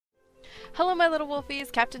Hello my little wolfies,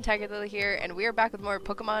 Captain TigerLily here, and we are back with more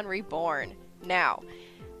Pokemon Reborn. Now,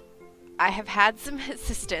 I have had some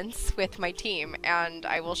assistance with my team, and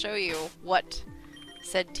I will show you what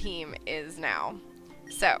said team is now.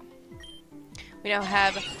 So, we now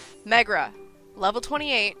have Megra, level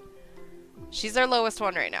 28. She's our lowest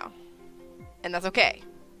one right now. And that's okay,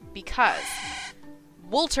 because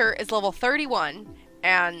Wolter is level 31,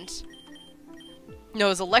 and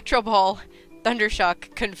knows Electro Ball,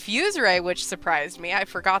 Thundershock, Confuse Ray, which surprised me. I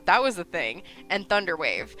forgot that was a thing, and Thunder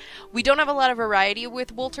Wave. We don't have a lot of variety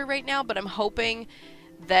with Wolter right now, but I'm hoping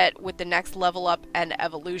that with the next level up and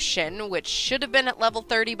evolution, which should have been at level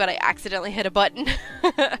 30, but I accidentally hit a button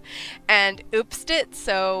and oopsed it,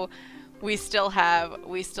 so we still have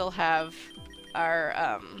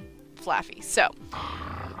our Flaffy. So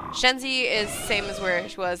Shenzi is same as where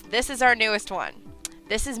she was. This is our newest one.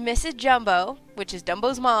 This is Mrs. Jumbo, which is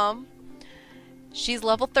Dumbo's mom. She's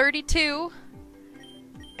level 32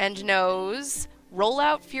 and knows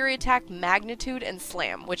Rollout, Fury Attack, Magnitude, and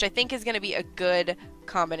Slam, which I think is going to be a good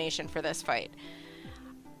combination for this fight.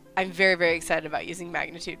 I'm very, very excited about using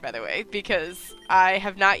Magnitude, by the way, because I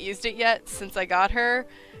have not used it yet since I got her,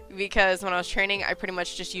 because when I was training, I pretty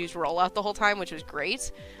much just used Rollout the whole time, which was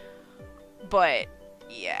great. But,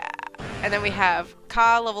 yeah. And then we have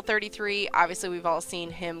Ka, level 33. Obviously, we've all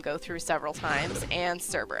seen him go through several times, and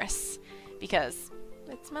Cerberus, because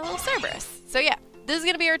it's my little Cerberus. So yeah, this is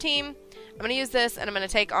going to be our team. I'm going to use this, and I'm going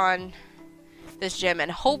to take on this gym,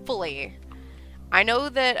 and hopefully, I know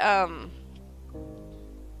that,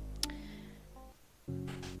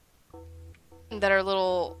 that our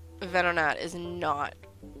little Venonat is not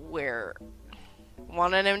where I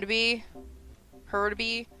wanted him to be, her to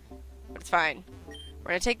be, but it's fine. We're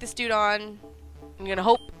going to take this dude on. I'm going to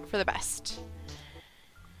hope for the best.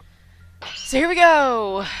 So here we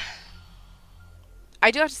go. I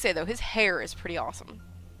do have to say, though, his hair is pretty awesome.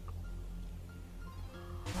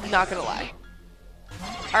 Not gonna lie.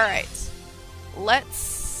 Alright.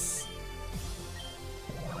 Let's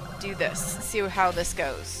do this. See how this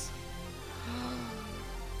goes.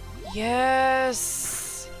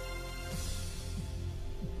 Yes!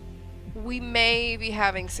 We may be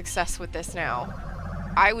having success with this now.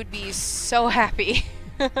 I would be so happy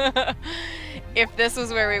if this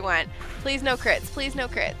was where we went. Please no crits. Please no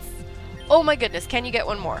crits. Oh my goodness, can you get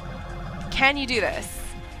one more? Can you do this?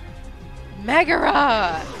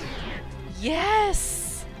 Megara!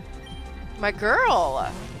 Yes! My girl!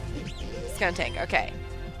 It's gonna tank, okay.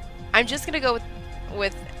 I'm just gonna go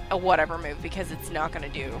with a whatever move because it's not gonna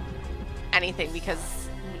do anything because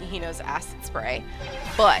he knows Acid Spray.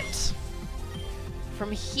 But,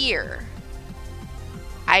 from here,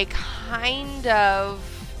 I kind of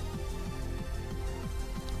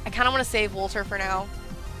want to save Wolter for now.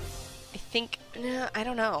 I think, nah, I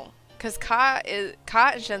don't know, because Ka and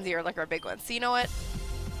Shenzi are like our big ones. So you know what?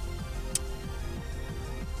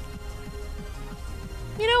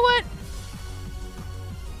 You know what?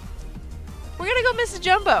 We're gonna go Mrs.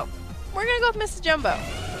 Jumbo. We're gonna go with Mrs. Jumbo.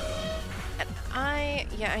 And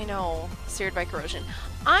yeah, I know, seared by corrosion.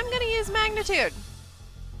 I'm gonna use Magnitude.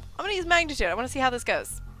 I'm gonna use Magnitude. I want to see how this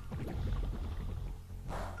goes.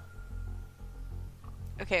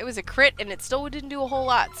 Okay, it was a crit, and it still didn't do a whole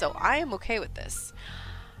lot, so I am okay with this.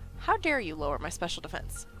 How dare you lower my special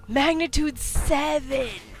defense? Magnitude 7!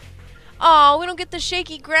 Oh, we don't get the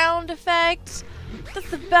shaky ground effect.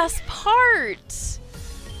 That's the best part.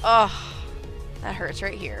 Oh, that hurts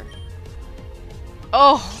right here.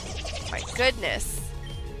 Oh, my goodness.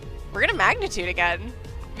 We're gonna Magnitude again,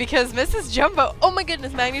 because Mrs. Jumbo, oh my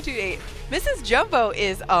goodness, Magnitude 8. Mrs. Jumbo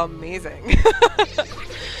is amazing.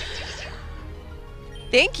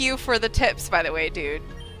 Thank you for the tips, by the way, dude.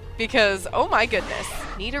 Because, oh my goodness.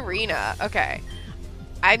 Need arena. Okay.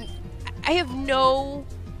 I have no...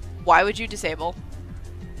 Why would you disable?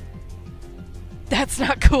 That's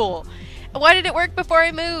not cool. Why did it work before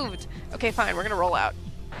I moved? Okay, fine. We're gonna roll out.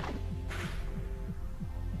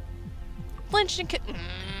 Flinch and...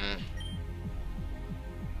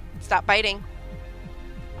 Stop biting.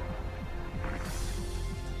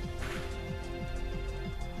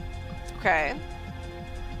 Okay.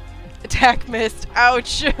 Attack missed.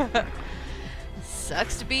 Ouch.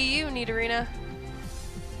 Sucks to be you, Nidorina.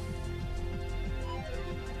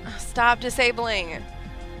 Stop disabling.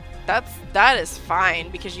 That is fine,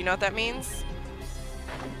 because you know what that means?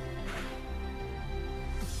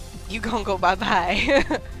 You gon' go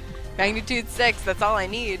bye-bye. Magnitude 6, that's all I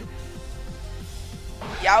need.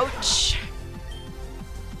 Youch.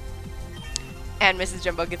 And Mrs.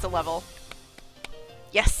 Jumbo gets a level.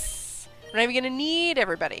 Yes! We're not even gonna need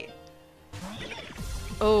everybody.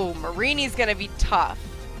 Oh, Marini's gonna be tough.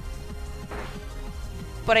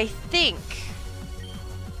 But I think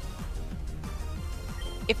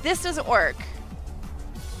if this doesn't work,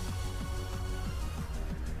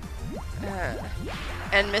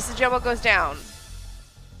 and Mrs. Jumbo goes down.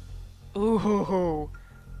 Ooh,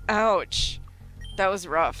 ouch. That was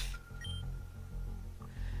rough.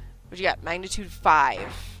 What you got? Magnitude 5.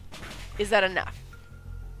 Is that enough?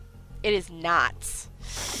 It is not.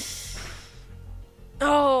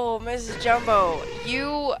 Oh, Mrs. Jumbo,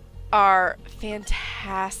 you are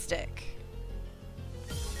fantastic.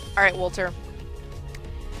 All right, Walter.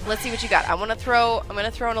 Let's see what you got. I'm gonna throw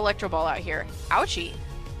an electro ball out here. Ouchie.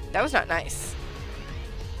 That was not nice.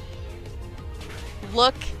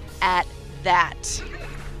 Look at that.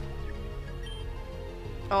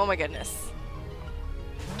 Oh my goodness.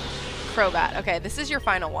 Crobat. Okay, this is your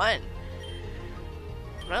final one.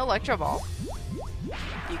 An electro ball.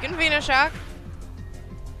 You can Venoshock.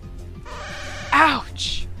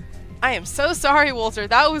 Ouch. I am so sorry, Walter.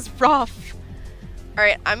 That was rough.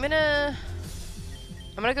 Alright, I'm gonna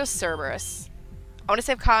go Cerberus. I want to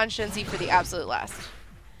save Ka and Shenzi for the absolute last.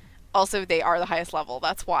 Also, they are the highest level.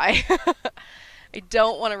 That's why. I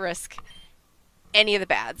don't want to risk any of the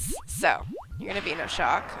bads. So, you're going to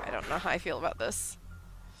Venoshock. I don't know how I feel about this.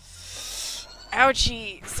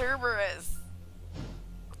 Ouchie. Cerberus.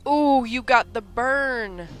 Ooh, you got the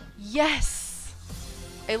burn. Yes.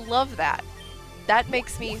 I love that. That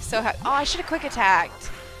makes me so happy. Oh, I should have quick attacked.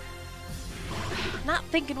 Not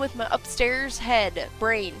thinking with my upstairs head,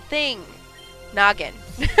 brain, thing. Noggin.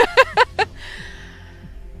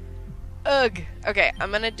 Ugh. Okay,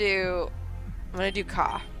 I'm gonna do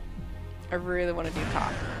Ka. I really want to do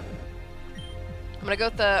Ka. I'm gonna go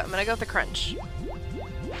with the crunch.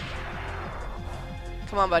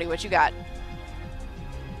 Come on, buddy, what you got?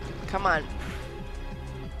 Come on.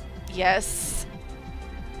 Yes.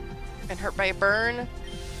 And hurt by a burn.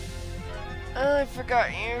 Oh, I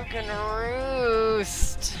forgot you can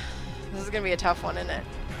roost. This is gonna be a tough one, isn't it?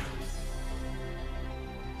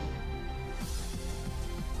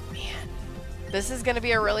 Man, this is gonna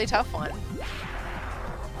be a really tough one.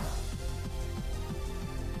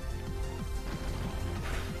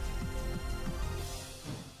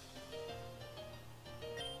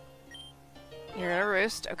 You're gonna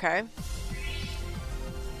roost, okay.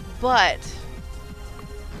 But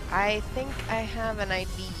I think I have an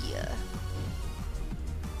idea.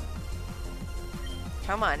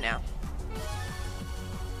 Come on now.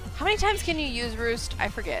 How many times can you use Roost? I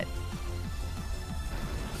forget.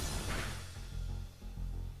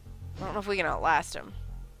 I don't know if we can outlast him.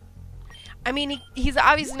 I mean, he's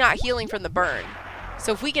obviously not healing from the burn.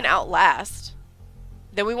 So if we can outlast,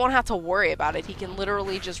 then we won't have to worry about it. He can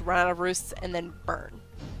literally just run out of Roosts and then burn.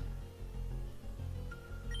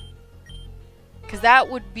 Because that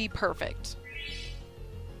would be perfect.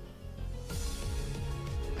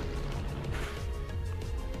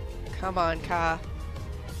 Come on, Ka.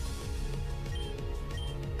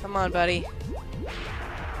 Come on, buddy.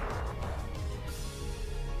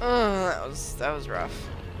 That was rough.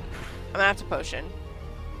 I'm gonna have to potion.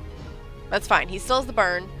 That's fine. He still has the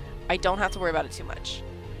burn. I don't have to worry about it too much.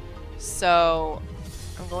 So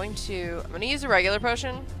I'm gonna use a regular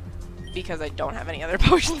potion because I don't have any other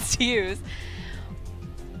potions to use.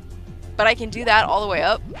 But I can do that all the way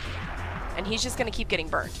up, and he's just gonna keep getting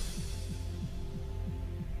burned.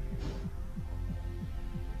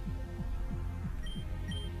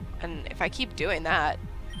 And if I keep doing that,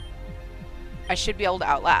 I should be able to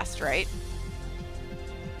outlast, right?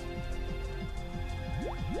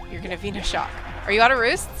 You're gonna Venoshock. Are you out of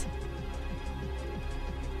roosts?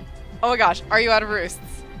 Oh my gosh, are you out of roosts?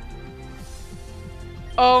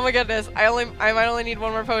 Oh my goodness, I might only need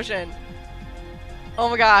one more potion. Oh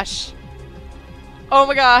my gosh. Oh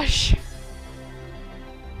my gosh.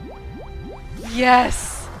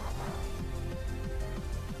 Yes.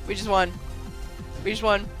 We just won. We just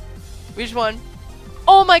won. We just won.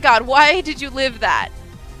 Oh my god, why did you live that?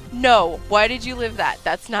 No, why did you live that?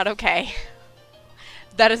 That's not okay.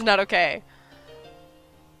 That is not okay.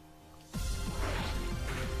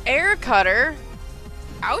 Air cutter?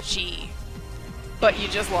 Ouchie. But you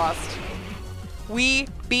just lost. We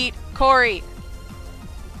beat Corey.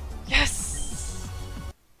 Yes.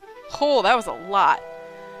 Oh, that was a lot.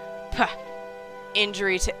 Puh.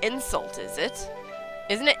 Injury to insult, is it?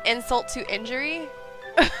 Isn't it insult to injury?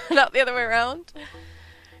 Not the other way around?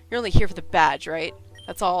 You're only here for the badge, right?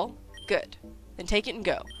 That's all? Good. Then take it and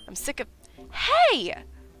go. I'm sick of... Hey!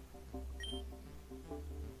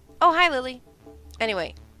 Oh, hi, Lily.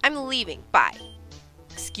 Anyway, I'm leaving. Bye.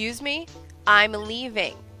 Excuse me? I'm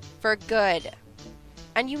leaving. For good.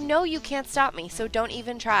 And you know you can't stop me, so don't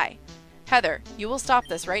even try. Heather, you will stop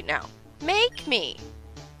this right now. Make me!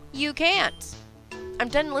 You can't. I'm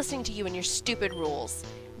done listening to you and your stupid rules.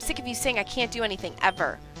 I'm sick of you saying I can't do anything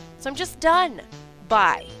ever. So I'm just done.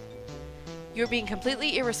 Bye. You're being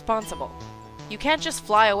completely irresponsible. You can't just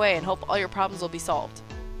fly away and hope all your problems will be solved.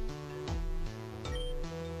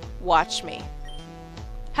 Watch me.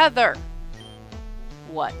 Heather!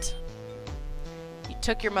 What? You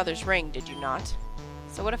took your mother's ring, did you not?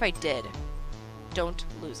 So what if I did? Don't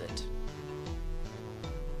lose it.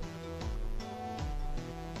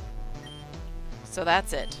 So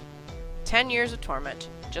that's it. 10 years of torment,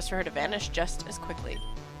 just for her to vanish just as quickly.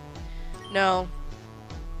 No.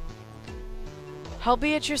 I'll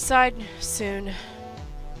be at your side soon.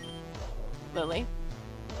 Lily,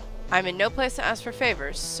 I'm in no place to ask for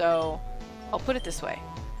favors, so I'll put it this way.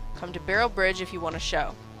 Come to Barrel Bridge if you want a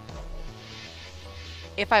show.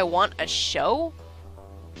 If I want a show?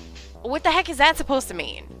 What the heck is that supposed to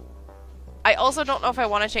mean? I also don't know if I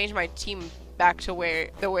want to change my team back to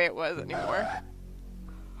the way it was anymore.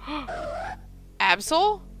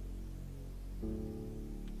 Absol?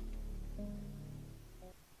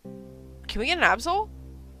 Can we get an Absol?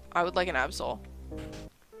 I would like an Absol.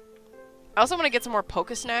 I also want to get some more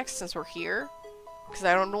Poke Snacks since we're here. Because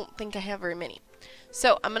I don't think I have very many.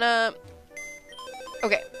 So, I'm gonna...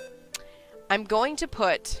 Okay. I'm going to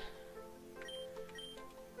put...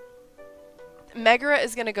 Megara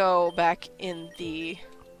is gonna go back in the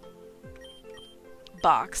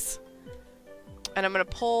box. And I'm gonna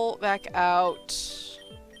pull back out...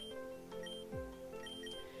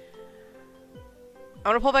 I'm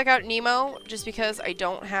gonna pull back out Nemo, just because I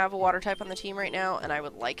don't have a water type on the team right now, and I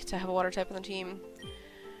would like to have a water type on the team.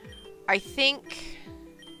 I think...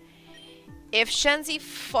 if Shenzi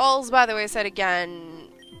falls by the wayside again...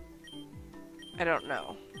 I don't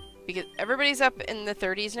know. Because everybody's up in the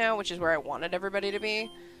 30s now, which is where I wanted everybody to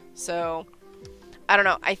be. So, I don't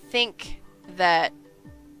know. I think that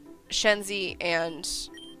Shenzi and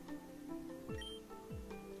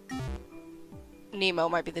Nemo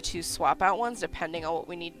might be the two swap out ones, depending on what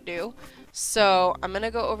we need to do. So, I'm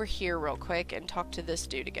gonna go over here real quick and talk to this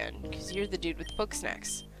dude again, because you're the dude with the Poke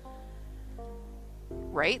Snacks.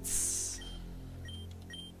 Rights?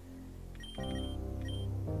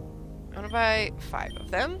 I'm gonna buy 5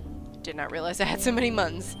 of them. Did not realize I had so many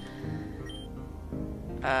muns.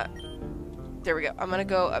 There we go. I'm gonna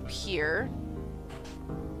go up here.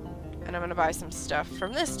 And I'm gonna buy some stuff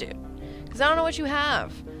from this dude. Because I don't know what you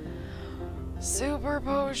have. Super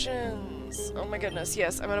potions! Oh my goodness,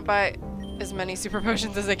 yes. I'm gonna buy as many super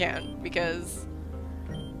potions as I can. Because...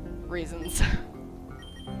 reasons.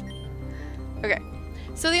 Okay.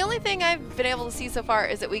 So the only thing I've been able to see so far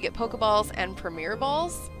is that we get Pokeballs and Premier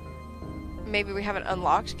Balls. Maybe we haven't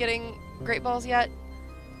unlocked getting Great Balls yet.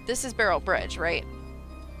 This is Barrel Bridge, right?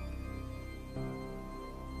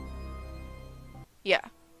 Yeah.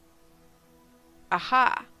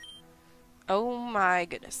 Aha. Oh my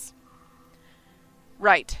goodness.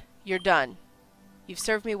 Right. You're done. You've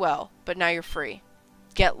served me well, but now you're free.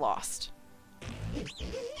 Get lost.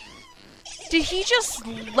 Did he just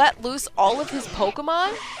let loose all of his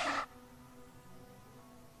Pokemon?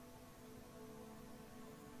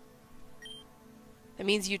 That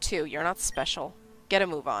means you too. You're not special. Get a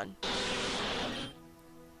move on.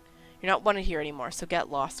 You're not wanted here anymore, so get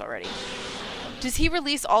lost already. Does he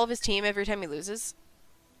release all of his team every time he loses?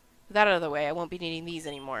 With that out of the way, I won't be needing these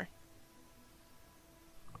anymore.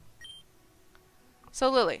 So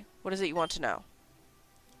Lily, what is it you want to know?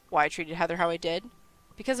 Why I treated Heather how I did?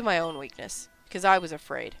 Because of my own weakness. Because I was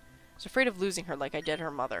afraid. I was afraid of losing her like I did her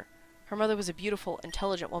mother. Her mother was a beautiful,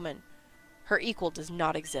 intelligent woman. Her equal does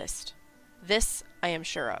not exist. This I am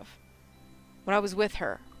sure of. When I was with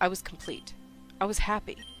her, I was complete. I was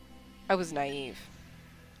happy. I was naive.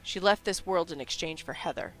 She left this world in exchange for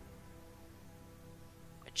Heather.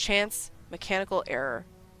 A chance, mechanical error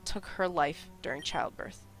took her life during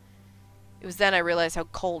childbirth. It was then I realized how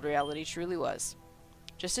cold reality truly was.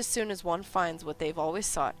 Just as soon as one finds what they've always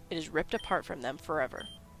sought, it is ripped apart from them forever.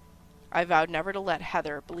 I vowed never to let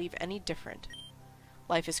Heather believe any different.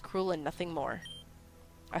 Life is cruel and nothing more.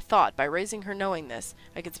 I thought, by raising her knowing this,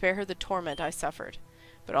 I could spare her the torment I suffered,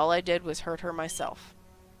 but all I did was hurt her myself.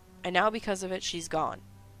 And now because of it, she's gone.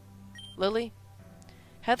 Lily,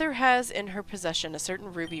 Heather has in her possession a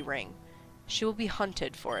certain ruby ring. She will be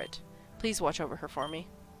hunted for it. Please watch over her for me.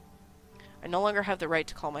 I no longer have the right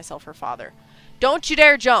to call myself her father. Don't you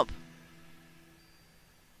dare jump!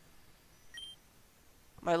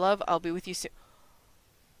 My love, I'll be with you soon.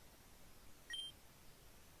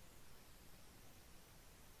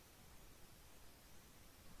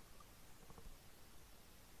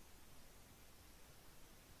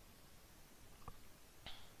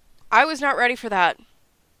 I was not ready for that.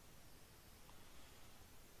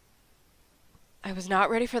 I was not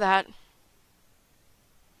ready for that.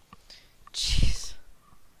 Jeez.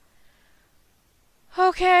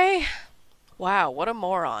 Okay. Wow, what a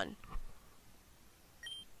moron.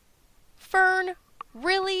 Fern?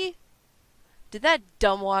 Really? Did that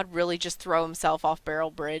dumbwad really just throw himself off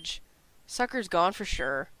Barrel Bridge? Sucker's gone for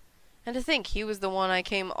sure. And to think he was the one I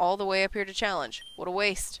came all the way up here to challenge. What a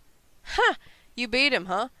waste. Ha! You beat him,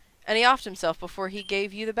 huh? And he offed himself before he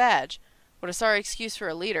gave you the badge. What a sorry excuse for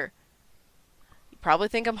a leader. You probably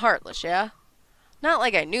think I'm heartless, yeah? Not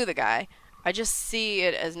like I knew the guy. I just see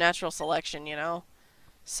it as natural selection, you know?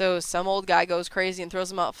 So some old guy goes crazy and throws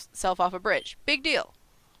himself off a bridge. Big deal.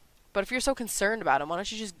 But if you're so concerned about him, why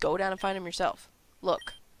don't you just go down and find him yourself?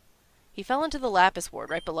 Look. He fell into the Lapis Ward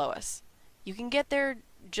right below us. You can get there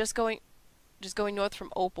just going north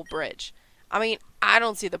from Opal Bridge. I mean, I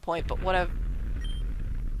don't see the point, but whatever.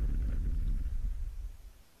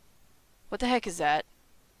 What the heck is that?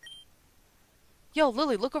 Yo,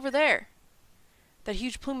 Lily, look over there. That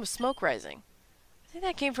huge plume of smoke rising. I think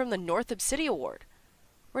that came from the North Obsidian Ward.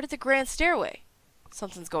 Right at the Grand Stairway.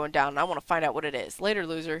 Something's going down, and I want to find out what it is. Later,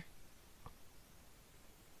 loser.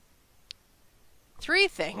 3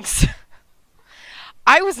 things.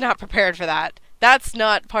 I was not prepared for that. That's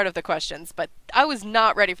not part of the questions, but I was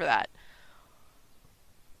not ready for that.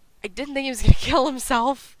 I didn't think he was going to kill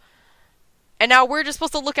himself. And now we're just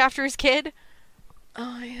supposed to look after his kid?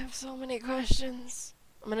 Oh, I have so many questions.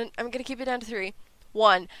 I'm gonna keep it down to 3.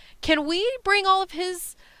 1, can we bring all of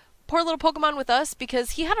his poor little Pokemon with us?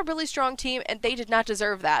 Because he had a really strong team and they did not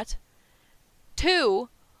deserve that. 2,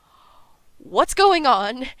 what's going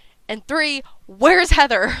on? And 3, where's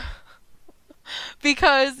Heather?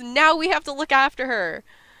 Because now we have to look after her.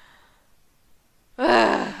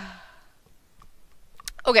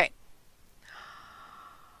 Okay.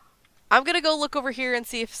 I'm gonna go look over here and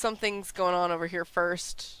see if something's going on over here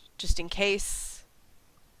first, just in case.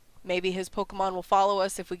 Maybe his Pokemon will follow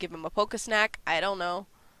us if we give him a Pokesnack. I don't know.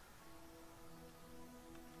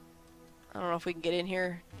 I don't know if we can get in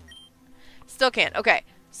here. Still can't. Okay.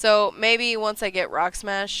 So maybe once I get Rock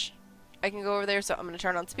Smash, I can go over there. So I'm gonna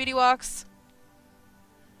turn on Speedy Walks.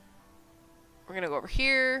 We're gonna go over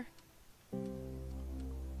here.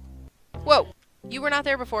 Whoa! You were not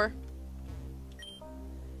there before.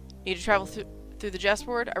 Need to travel through the Jest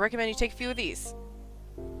Ward? I recommend you take a few of these.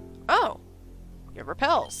 Oh. You have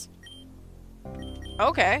repels.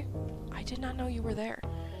 Okay. I did not know you were there.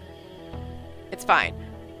 It's fine.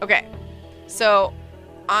 Okay. So,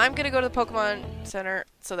 I'm gonna go to the Pokemon Center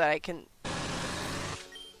so that I can...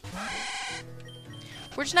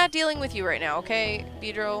 We're just not dealing with you right now, okay,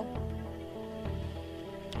 Beedrill?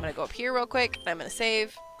 I'm gonna go up here real quick, and I'm gonna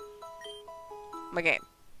save my game.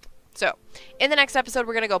 So, in the next episode,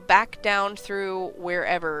 we're going to go back down through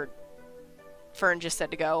wherever Fern just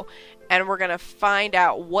said to go, and we're going to find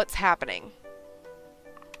out what's happening.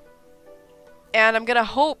 And I'm going to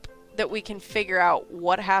hope that we can figure out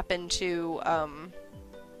what happened to,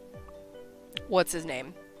 what's his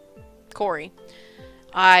name? Corey.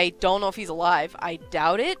 I don't know if he's alive. I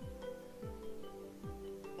doubt it.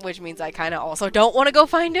 Which means I kind of also don't want to go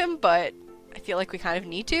find him, but I feel like we kind of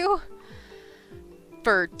need to.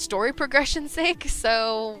 For story progression's sake,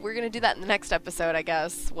 so we're gonna do that in the next episode, I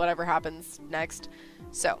guess, whatever happens next.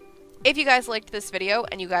 So, if you guys liked this video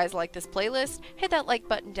and you guys like this playlist, hit that like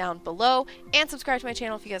button down below and subscribe to my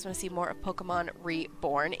channel if you guys want to see more of Pokemon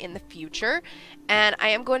Reborn in the future. And I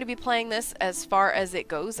am going to be playing this as far as it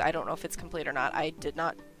goes. I don't know if it's complete or not. I did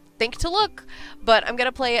not think to look, but I'm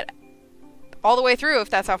gonna play it all the way through if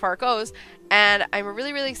that's how far it goes. And I'm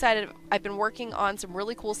really, really excited. I've been working on some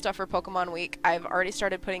really cool stuff for Pokemon Week. I've already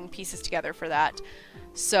started putting pieces together for that.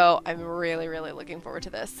 So I'm really, really looking forward to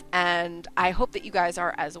this. And I hope that you guys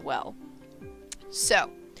are as well.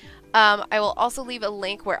 So, I will also leave a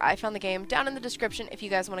link where I found the game down in the description if you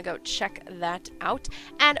guys want to go check that out.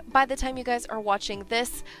 And by the time you guys are watching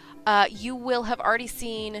this, you will have already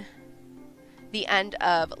seen the end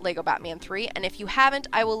of Lego Batman 3, and if you haven't,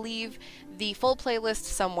 I will leave the full playlist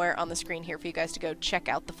somewhere on the screen here for you guys to go check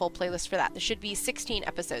out the full playlist for that. There should be 16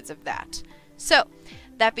 episodes of that. So,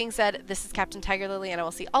 that being said, this is Captain TigerLily, and I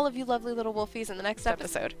will see all of you lovely little wolfies in the next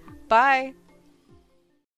episode. Bye!